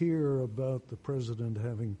you hear about the president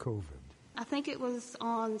having COVID? I think it was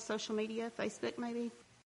on social media, Facebook maybe.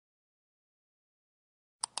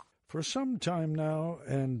 For some time now,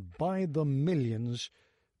 and by the millions,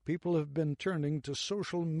 people have been turning to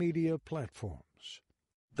social media platforms.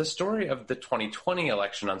 The story of the 2020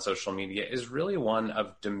 election on social media is really one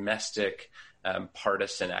of domestic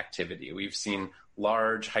partisan activity. We've seen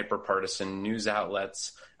large, hyper-partisan news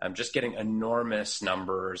outlets just getting enormous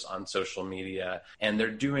numbers on social media, and they're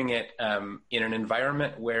doing it in an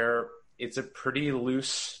environment where it's a pretty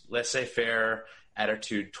loose, laissez-faire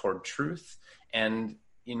attitude toward truth, and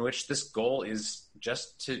in which this goal is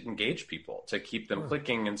just to engage people, to keep them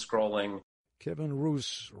clicking and scrolling. Kevin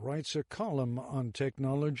Roos writes a column on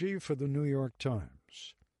technology for the New York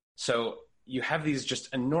Times. So you have these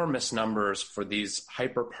just enormous numbers for these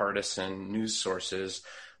hyper-partisan news sources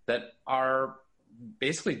that are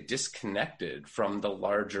basically disconnected from the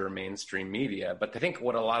larger mainstream media. But I think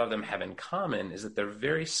what a lot of them have in common is that they're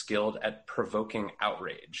very skilled at provoking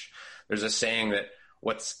outrage. There's a saying that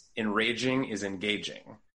what's enraging is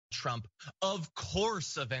engaging. Trump, of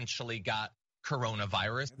course, eventually got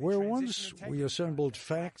coronavirus. Where once we assembled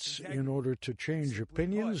facts in order to change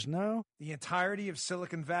opinions, now the entirety of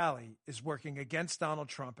Silicon Valley is working against Donald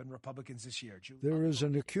Trump and Republicans this year. There is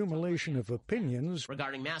an accumulation of opinions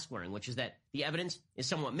regarding mask wearing, which is that the evidence is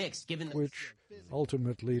somewhat mixed, given that which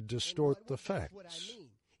ultimately distort the facts.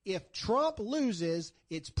 If Trump loses,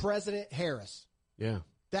 it's President Harris. Yeah.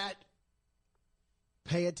 That,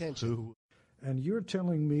 pay attention. And you're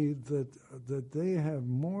telling me that they have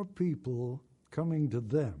more people coming to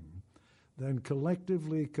them than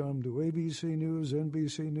collectively come to ABC News,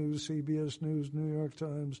 NBC News, CBS News, New York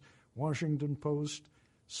Times, Washington Post.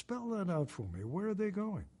 Spell that out for me. Where are they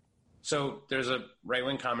going? So there's a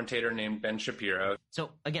right-wing commentator named Ben Shapiro.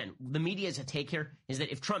 So, again, the media's take here is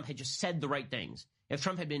that if Trump had just said the right things, if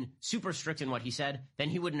Trump had been super strict in what he said, then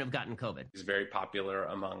he wouldn't have gotten COVID. He's very popular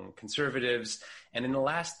among conservatives. And in the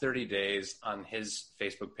last 30 days on his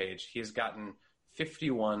Facebook page, he has gotten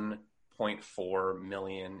 51 6.4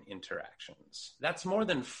 million interactions. That's more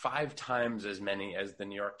than 5 times as many as the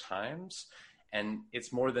New York Times, and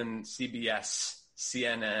it's more than CBS,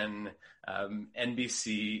 CNN,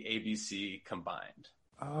 NBC, ABC combined.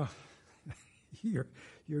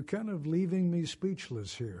 You're kind of leaving me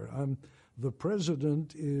speechless here. The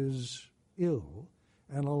president is ill,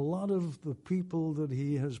 and a lot of the people that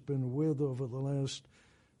he has been with over the last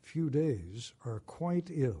few days are quite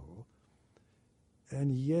ill,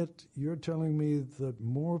 and yet you're telling me that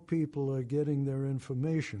more people are getting their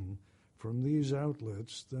information from these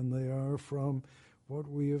outlets than they are from what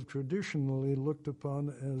we have traditionally looked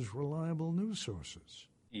upon as reliable news sources.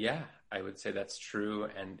 Yeah, I would say that's true,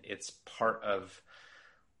 and it's part of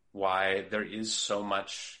why there is so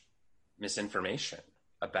much misinformation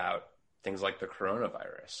about things like the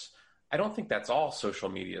coronavirus. I don't think that's all social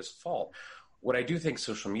media's fault. What I do think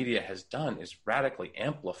social media has done is radically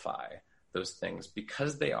amplify those things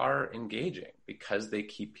because they are engaging, because they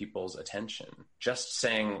keep people's attention. Just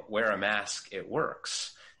saying, wear a mask, it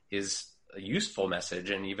works, is a useful message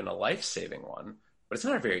and even a life-saving one, but it's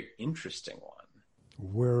not a very interesting one.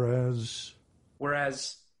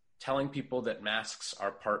 Whereas telling people that masks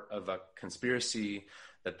are part of a conspiracy,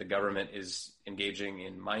 that the government is engaging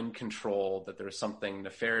in mind control, that there's something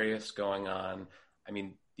nefarious going on. I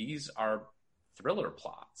mean, these are thriller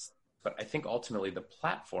plots. But I think ultimately the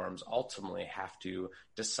platforms ultimately have to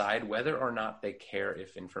decide whether or not they care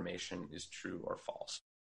if information is true or false.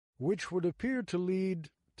 Which would appear to lead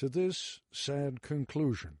to this sad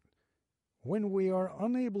conclusion. When we are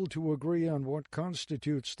unable to agree on what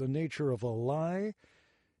constitutes the nature of a lie,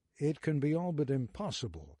 it can be all but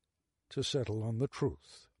impossible to settle on the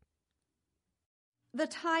truth. The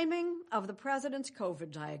timing of the president's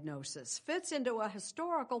COVID diagnosis fits into a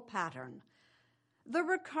historical pattern. The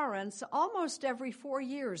recurrence, almost every 4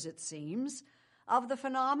 years it seems, of the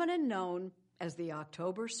phenomenon known as the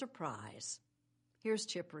October surprise. Here's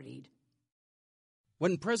Chip Reed.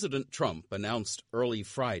 When President Trump announced early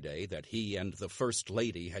Friday that he and the First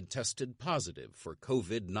Lady had tested positive for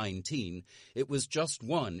COVID-19, it was just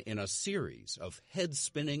one in a series of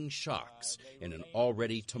head-spinning shocks in an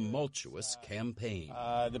already tumultuous campaign.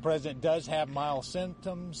 The president does have mild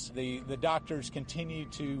symptoms. The doctors continue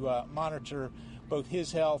to monitor both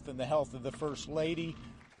his health and the health of the First Lady.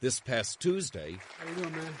 This past Tuesday, How you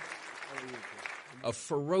doing, man? a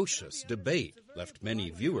ferocious debate left many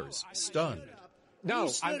viewers stunned. No,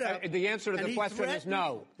 the answer to the question is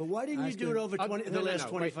no. But why didn't you do it over the last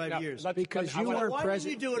 25 years? Because you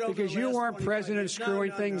weren't president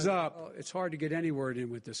screwing things up. It's hard to get any word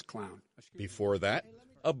in with this clown. Before that,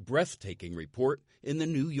 a breathtaking report in the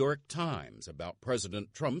New York Times about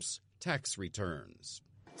President Trump's tax returns.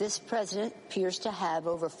 This president appears to have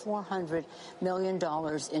over $400 million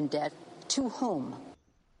in debt. To whom?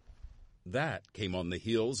 That came on the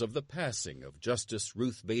heels of the passing of Justice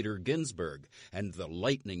Ruth Bader Ginsburg and the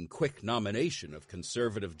lightning-quick nomination of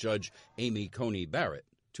conservative Judge Amy Coney Barrett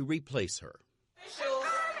to replace her.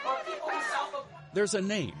 There's a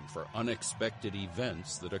name for unexpected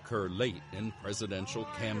events that occur late in presidential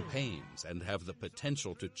campaigns and have the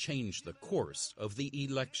potential to change the course of the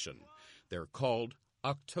election. They're called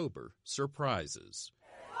October surprises.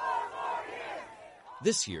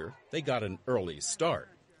 This year, they got an early start.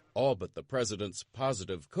 All but the president's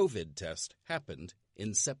positive COVID test happened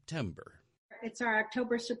in September. It's our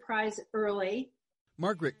October surprise early.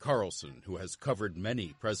 Margaret Carlson, who has covered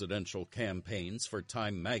many presidential campaigns for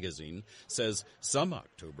Time magazine, says some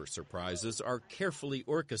October surprises are carefully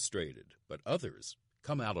orchestrated, but others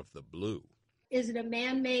come out of the blue. Is it a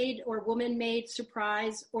man-made or woman-made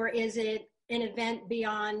surprise, or is it an event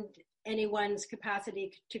beyond anyone's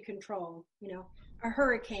capacity to control? A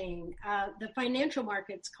hurricane, the financial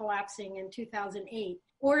markets collapsing in 2008,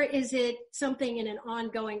 or is it something in an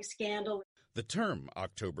ongoing scandal? The term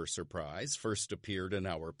October surprise first appeared in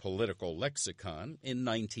our political lexicon in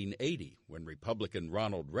 1980 when Republican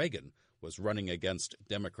Ronald Reagan was running against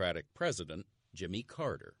Democratic President Jimmy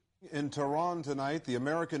Carter. In Tehran tonight, the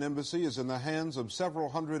American embassy is in the hands of several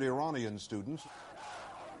hundred Iranian students.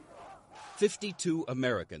 52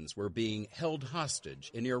 Americans were being held hostage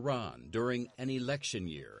in Iran during an election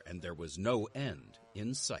year, and there was no end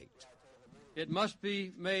in sight. It must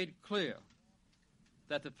be made clear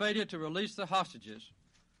that the failure to release the hostages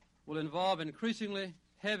will involve increasingly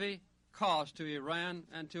heavy cost to Iran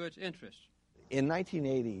and to its interests. In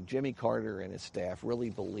 1980, Jimmy Carter and his staff really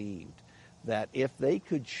believed that if they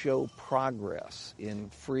could show progress in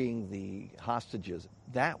freeing the hostages,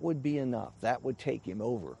 that would be enough. That would take him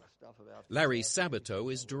over. Larry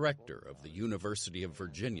Sabato is director of the University of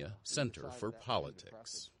Virginia Center for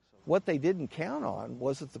Politics. What they didn't count on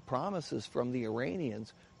was that the promises from the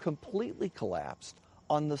Iranians completely collapsed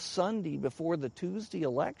on the Sunday before the Tuesday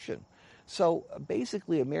election. So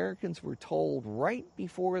basically, Americans were told right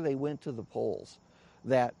before they went to the polls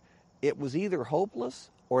that it was either hopeless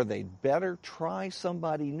or they'd better try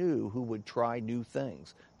somebody new who would try new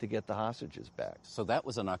things to get the hostages back. So that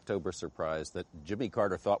was an October surprise that Jimmy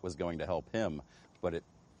Carter thought was going to help him, but it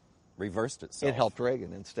reversed itself. It helped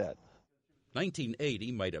Reagan instead.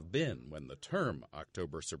 1980 might have been when the term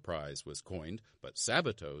October surprise was coined, but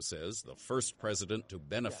Sabato says the first president to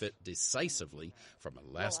benefit decisively from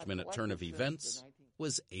a last-minute turn of events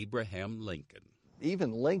was Abraham Lincoln.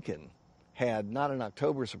 Even Lincoln had not an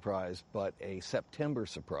October surprise, but a September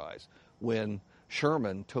surprise when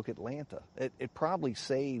Sherman took Atlanta. It probably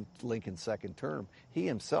saved Lincoln's second term. He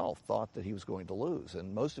himself thought that he was going to lose,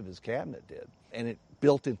 and most of his cabinet did. And it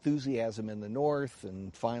built enthusiasm in the North,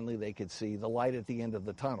 and finally they could see the light at the end of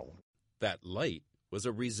the tunnel. That light was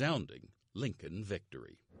a resounding Lincoln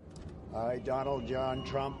victory. I, Donald John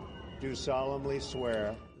Trump, do solemnly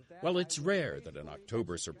swear. While it's rare that an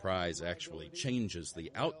October surprise actually changes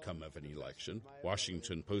the outcome of an election,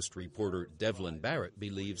 Washington Post reporter Devlin Barrett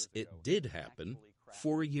believes it did happen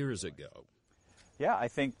 4 years ago. Yeah, I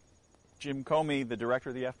think Jim Comey, the director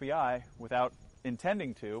of the FBI, without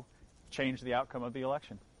intending to, changed the outcome of the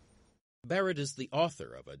election. Barrett is the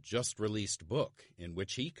author of a just-released book in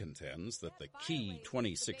which he contends that the key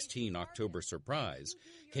 2016 October surprise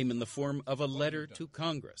came in the form of a letter to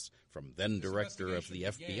Congress from then-director of the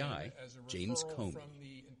FBI, James Comey.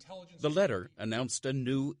 The letter announced a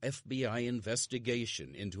new FBI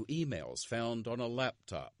investigation into emails found on a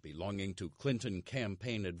laptop belonging to Clinton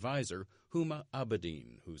campaign advisor Huma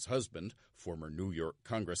Abedin, whose husband, former New York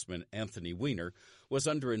Congressman Anthony Weiner, was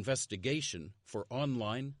under investigation for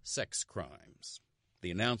online sex crimes.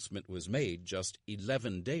 The announcement was made just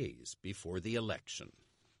 11 days before the election.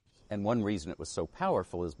 And one reason it was so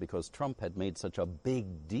powerful is because Trump had made such a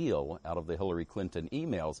big deal out of the Hillary Clinton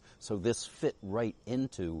emails, so this fit right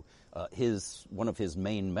into one of his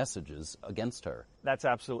main messages against her. That's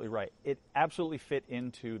absolutely right. It absolutely fit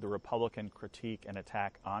into the Republican critique and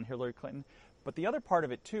attack on Hillary Clinton. But the other part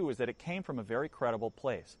of it, too, is that it came from a very credible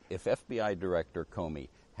place. If FBI Director Comey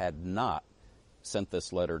had not sent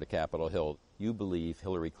this letter to Capitol Hill, you believe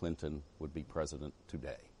Hillary Clinton would be president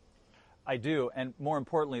today? I do, and more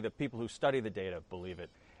importantly, the people who study the data believe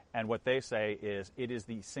it. And what they say is it is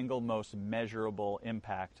the single most measurable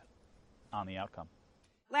impact on the outcome.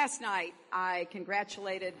 Last night, I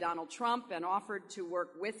congratulated Donald Trump and offered to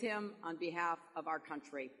work with him on behalf of our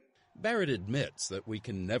country. Barrett admits that we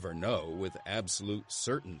can never know with absolute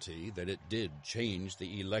certainty that it did change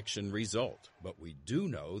the election result, but we do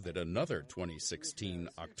know that another 2016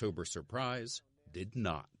 October surprise did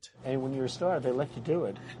not. And when you're a star, they let you do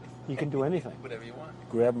it. You can do anything. Whatever you want.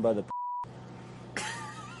 Grab them by the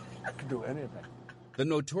you can do anything. The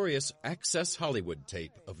notorious Access Hollywood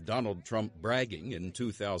tape of Donald Trump bragging in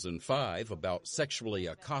 2005 about sexually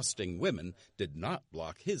accosting women did not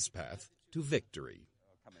block his path to victory.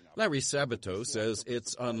 Larry Sabato says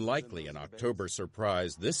it's unlikely an October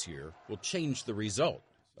surprise this year will change the result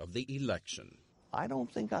of the election. I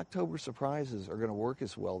don't think October surprises are going to work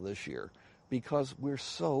as well this year because we're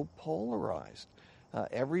so polarized.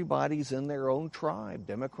 Everybody's in their own tribe,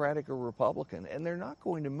 Democratic or Republican, and they're not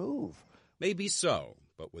going to move. Maybe so,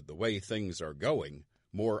 but with the way things are going,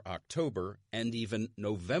 more October and even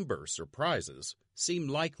November surprises seem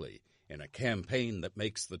likely in a campaign that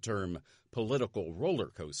makes the term political roller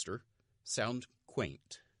coaster sound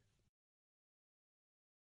quaint.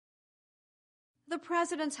 The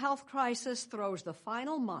president's health crisis throws the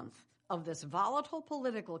final month of this volatile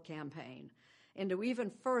political campaign into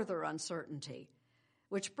even further uncertainty,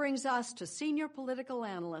 which brings us to senior political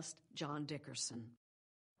analyst John Dickerson.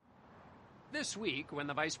 This week, when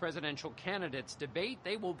the vice presidential candidates debate,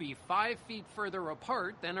 they will be 5 feet further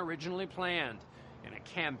apart than originally planned, in a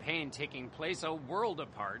campaign taking place a world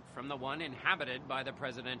apart from the one inhabited by the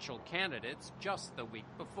presidential candidates just the week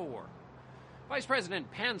before. Vice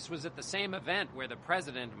President Pence was at the same event where the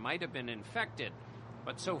president might have been infected,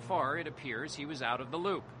 but so far it appears he was out of the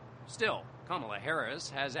loop. Still, Kamala Harris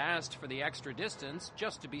has asked for the extra distance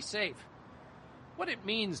just to be safe. What it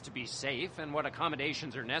means to be safe and what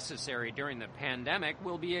accommodations are necessary during the pandemic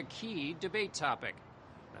will be a key debate topic.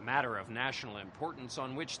 The matter of national importance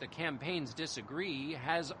on which the campaigns disagree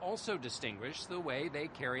has also distinguished the way they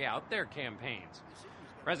carry out their campaigns.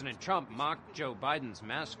 President Trump mocked Joe Biden's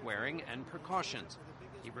mask wearing and precautions.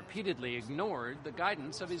 He repeatedly ignored the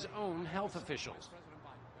guidance of his own health officials.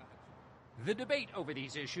 The debate over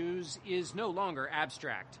these issues is no longer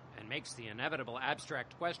abstract, and makes the inevitable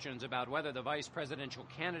abstract questions about whether the vice presidential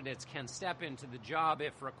candidates can step into the job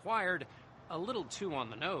if required a little too on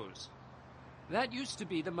the nose. That used to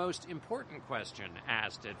be the most important question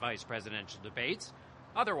asked at vice presidential debates.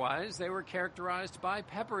 Otherwise, they were characterized by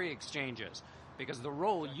peppery exchanges, because the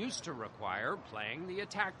role used to require playing the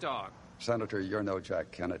attack dog. Senator, you're no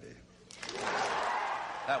Jack Kennedy.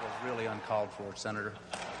 That was really uncalled for, Senator.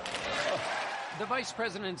 The vice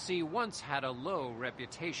presidency once had a low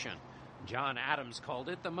reputation. John Adams called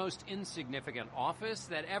it the most insignificant office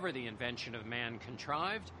that ever the invention of man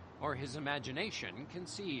contrived or his imagination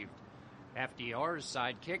conceived. FDR's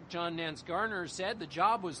sidekick, John Nance Garner, said the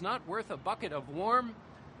job was not worth a bucket of warm,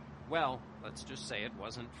 well, let's just say it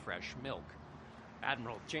wasn't fresh milk.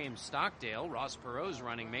 Admiral James Stockdale, Ross Perot's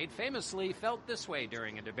running mate, famously felt this way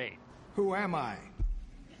during a debate. Who am I?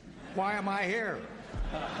 Why am I here?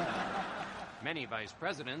 Many vice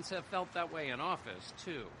presidents have felt that way in office,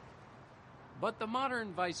 too. But the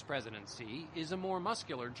modern vice presidency is a more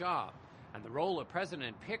muscular job, and the role a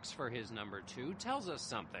president picks for his number two tells us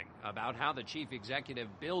something about how the chief executive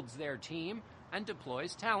builds their team and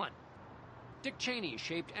deploys talent. Dick Cheney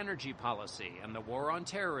shaped energy policy and the war on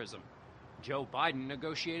terrorism. Joe Biden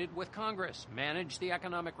negotiated with Congress, managed the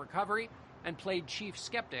economic recovery, and played chief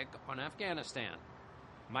skeptic on Afghanistan.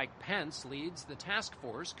 Mike Pence leads the task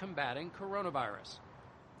force combating coronavirus.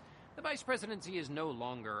 The vice presidency is no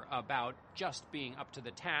longer about just being up to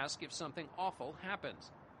the task if something awful happens.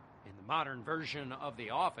 In the modern version of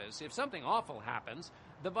the office, if something awful happens,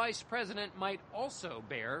 the vice president might also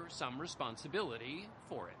bear some responsibility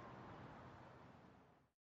for it.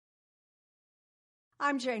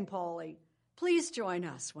 I'm Jane Pauley. Please join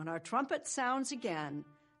us when our trumpet sounds again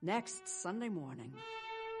next Sunday morning.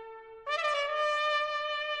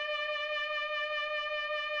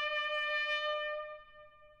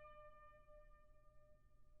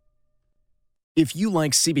 If you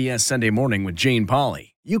like CBS Sunday Morning with Jane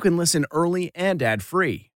Pauley, you can listen early and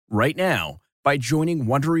ad-free right now by joining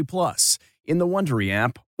Wondery Plus in the Wondery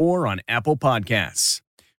app or on Apple Podcasts.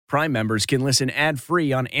 Prime members can listen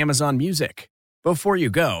ad-free on Amazon Music. Before you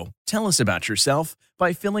go, tell us about yourself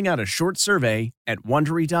by filling out a short survey at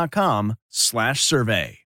Wondery.com/survey.